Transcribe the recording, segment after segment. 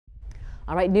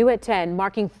All right, new at 10,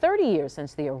 marking 30 years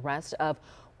since the arrest of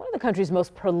one of the country's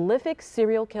most prolific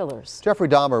serial killers. Jeffrey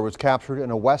Dahmer was captured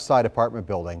in a West Side apartment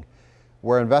building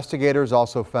where investigators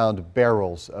also found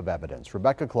barrels of evidence.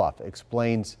 Rebecca Clough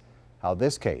explains how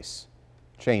this case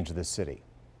changed the city.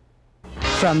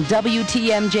 From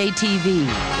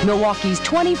WTMJ-TV, Milwaukee's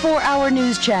 24-hour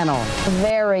news channel.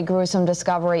 Very gruesome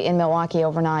discovery in Milwaukee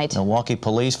overnight. Milwaukee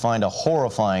police find a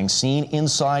horrifying scene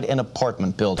inside an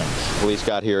apartment building. Police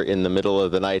got here in the middle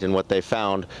of the night, and what they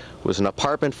found was an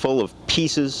apartment full of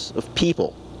pieces of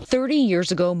people. 30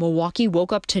 years ago, Milwaukee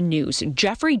woke up to news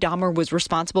Jeffrey Dahmer was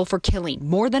responsible for killing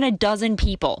more than a dozen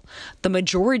people. The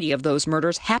majority of those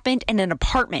murders happened in an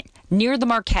apartment near the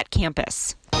Marquette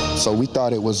campus. So we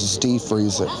thought it was a deep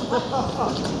freezer,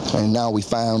 and now we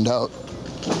found out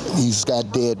he's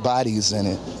got dead bodies in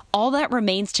it. All that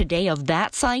remains today of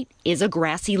that site is a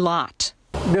grassy lot.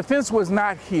 The fence was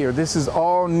not here. This is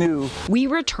all new. We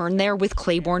returned there with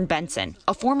Claiborne Benson,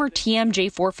 a former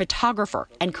TMJ4 photographer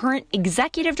and current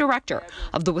executive director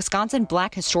of the Wisconsin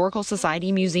Black Historical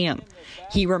Society Museum.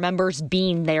 He remembers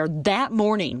being there that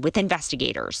morning with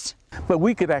investigators. But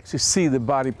we could actually see the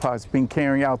body parts being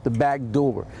carried out the back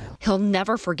door. He'll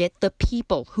never forget the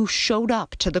people who showed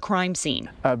up to the crime scene.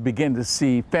 I began to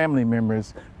see family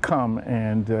members come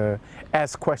and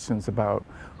ask questions about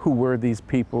who were these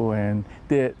people and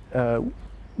did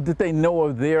they know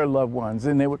of their loved ones,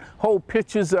 and they would hold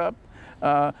pictures up.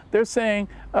 They're saying,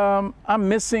 I'm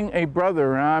missing a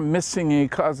brother, I'm missing a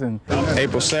cousin.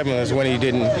 April 7th is when he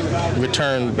didn't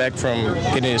return back from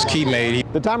getting his key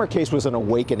made. The Dahmer case was an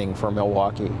awakening for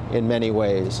Milwaukee in many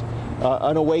ways.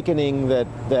 An awakening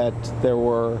that there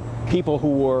were people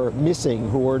who were missing,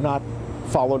 who were not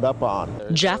followed up on.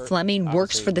 Jeff Fleming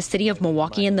works for the city of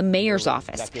Milwaukee in the mayor's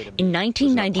office. In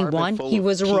 1991, he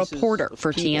was a reporter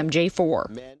for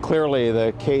TMJ4. Clearly,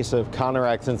 the case of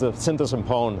Conarac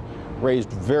Synthesimpone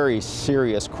raised very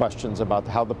serious questions about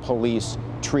how the police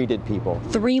treated people.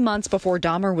 3 months before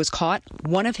Dahmer was caught,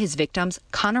 one of his victims,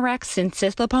 Conarac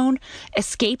Synthesimpone,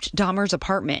 escaped Dahmer's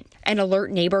apartment. An alert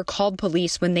neighbor called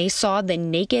police when they saw the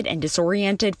naked and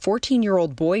disoriented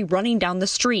 14-year-old boy running down the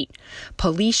street.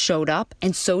 Police showed up,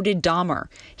 and so did Dahmer.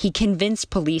 He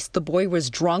convinced police the boy was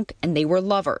drunk and they were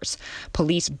lovers.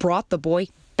 Police brought the boy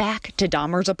back to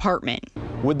Dahmer's apartment.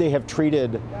 Would they have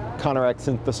treated Conarac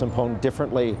Synthesimpone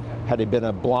differently had he been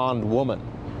a blonde woman?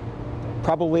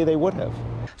 Probably they would have.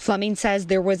 Fleming says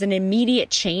there was an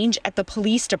immediate change at the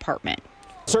police department.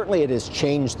 Certainly it has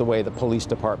changed the way the police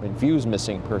department views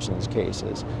missing persons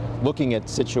cases, looking at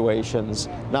situations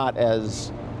not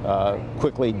as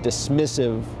quickly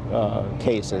dismissive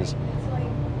cases,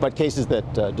 but cases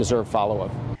that deserve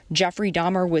follow-up. Jeffrey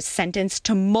Dahmer was sentenced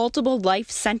to multiple life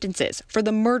sentences for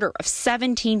the murder of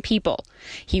 17 people.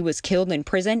 He was killed in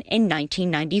prison in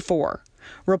 1994.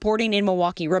 Reporting in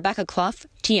Milwaukee, Rebecca Clough,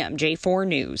 TMJ4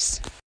 News.